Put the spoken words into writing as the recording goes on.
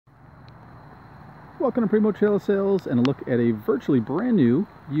Welcome to Primo Trailer Sales and a look at a virtually brand new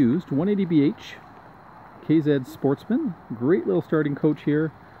used 180BH KZ Sportsman. Great little starting coach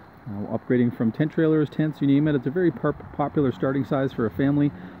here. Upgrading from tent trailers, tents, you name it. It's a very popular starting size for a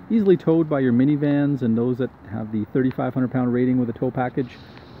family. Easily towed by your minivans and those that have the 3,500 pound rating with a tow package.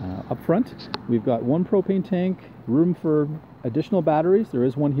 Up front, we've got one propane tank, room for additional batteries. There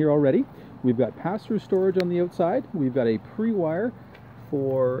is one here already. We've got pass-through storage on the outside. We've got a pre-wire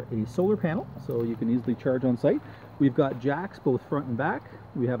for a solar panel, so you can easily charge on site. We've got jacks both front and back.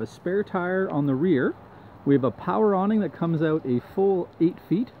 We have a spare tire on the rear. We have a power awning that comes out a full 8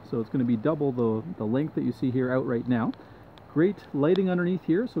 feet, so it's going to be double the length that you see here out right now. Great lighting underneath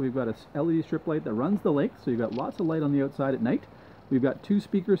here, so we've got a LED strip light that runs the length, so you've got lots of light on the outside at night. We've got 2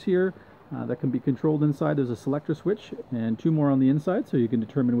 speakers here that can be controlled inside. There's a selector switch and 2 more on the inside, so you can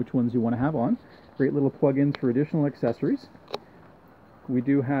determine which ones you want to have on. Great little plug-ins for additional accessories. We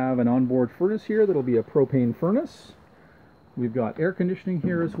do have an onboard furnace here that'll be a propane furnace. We've got air conditioning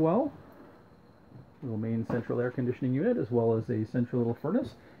here as well. Little main central air conditioning unit as well as a central little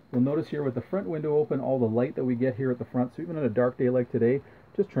furnace. You'll notice here with the front window open, all the light that we get here at the front. So even on a dark day like today,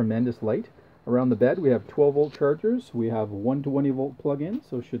 just tremendous light. Around the bed we have 12-volt chargers. We have 1 20-volt plug-in,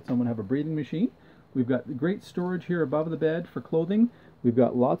 so should someone have a breathing machine. We've got great storage here above the bed for clothing. We've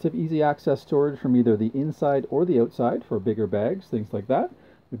got lots of easy access storage from either the inside or the outside for bigger bags, things like that.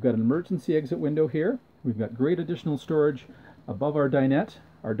 We've got an emergency exit window here. We've got great additional storage above our dinette.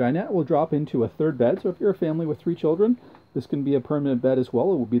 Our dinette will drop into a 3rd bed, so if you're a family with 3 children, this can be a permanent bed as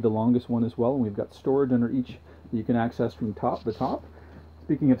well. It will be the longest one as well, and we've got storage under each that you can access from top to top.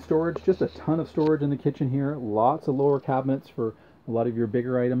 Speaking of storage, just a ton of storage in the kitchen here. Lots of lower cabinets for a lot of your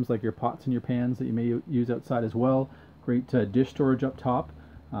bigger items like your pots and your pans that you may use outside as well. Great dish storage up top.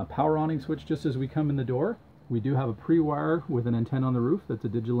 Power awning switch just as we come in the door. We do have a pre-wire with an antenna on the roof. That's a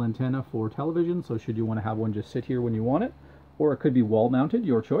digital antenna for television, so should you want to have one, just sit here when you want it. Or it could be wall mounted,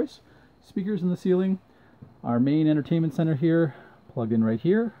 your choice. Speakers in the ceiling. Our main entertainment center here, plugged in right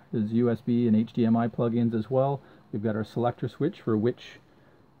here. There's USB and HDMI plug-ins as well. We've got our selector switch for which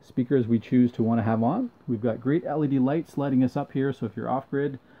speakers we choose to want to have on. We've got great LED lights lighting us up here, so if you're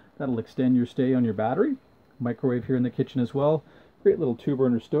off-grid, that'll extend your stay on your battery. Microwave here in the kitchen as well. Great little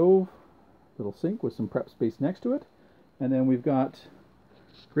 2-burner stove. Little sink with some prep space next to it. And then we've got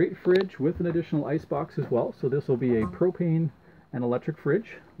great fridge with an additional ice box as well. So this will be a propane and electric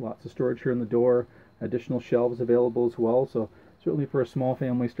fridge. Lots of storage here in the door. Additional shelves available as well. So certainly for a small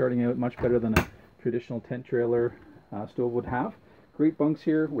family starting out, much better than a traditional tent trailer stove would have. Great bunks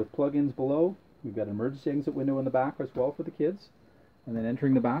here with plug-ins below. We've got an emergency exit window in the back as well for the kids. And then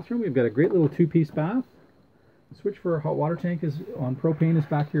entering the bathroom, we've got a great little 2-piece bath. The switch for our hot water tank is on propane is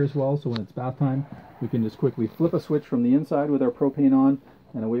back here as well, so when it's bath time, we can just quickly flip a switch from the inside with our propane on,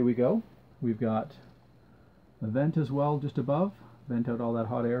 and away we go. We've got a vent as well just above, vent out all that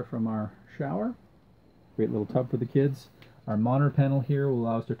hot air from our shower. Great little tub for the kids. Our monitor panel here will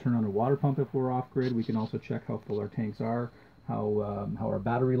allow us to turn on a water pump if we're off grid. We can also check how full our tanks are, how our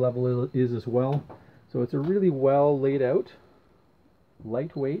battery level is as well. So it's a really well laid out,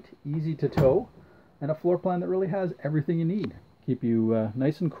 lightweight, easy to tow, and a floor plan that really has everything you need. Keep you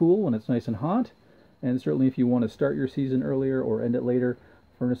nice and cool when it's nice and hot, and certainly if you want to start your season earlier or end it later,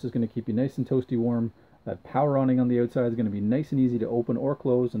 furnace is going to keep you nice and toasty warm. That power awning on the outside is going to be nice and easy to open or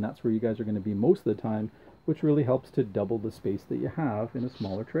close, and that's where you guys are going to be most of the time, which really helps to double the space that you have in a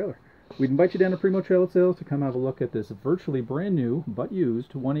smaller trailer. We'd invite you down to Primo Trailer Sales to come have a look at this virtually brand new but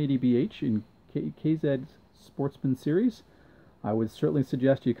used 180BH in KZ Sportsman series. I would certainly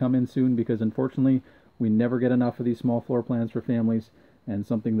suggest you come in soon because unfortunately we never get enough of these small floor plans for families, and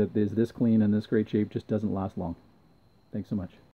something that is this clean and this great shape just doesn't last long. Thanks so much.